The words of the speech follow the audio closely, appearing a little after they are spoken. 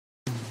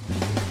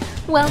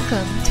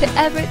Welcome to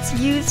Everett's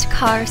Used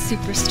Car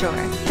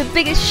Superstore, the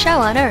biggest show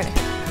on earth.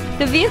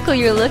 The vehicle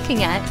you're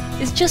looking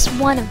at is just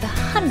one of the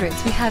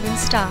hundreds we have in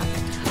stock,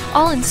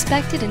 all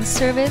inspected and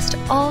serviced,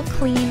 all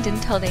cleaned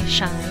until they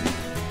shine.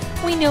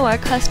 We know our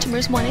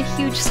customers want a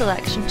huge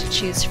selection to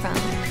choose from,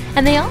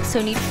 and they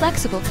also need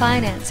flexible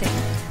financing.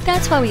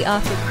 That's why we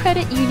offer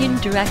credit union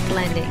direct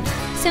lending.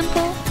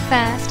 Simple,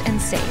 fast,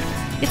 and safe.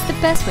 It's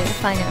the best way to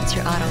finance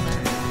your auto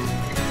loan.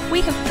 We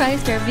have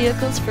priced our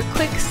vehicles for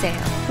quick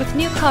sale, with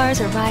new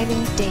cars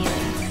arriving daily.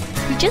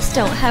 We just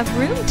don't have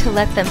room to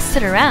let them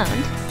sit around.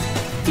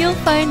 You'll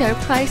find our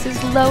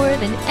prices lower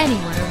than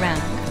anyone around.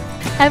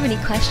 Have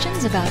any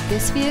questions about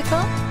this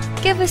vehicle?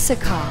 Give us a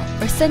call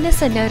or send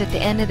us a note at the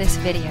end of this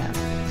video.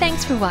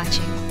 Thanks for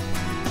watching.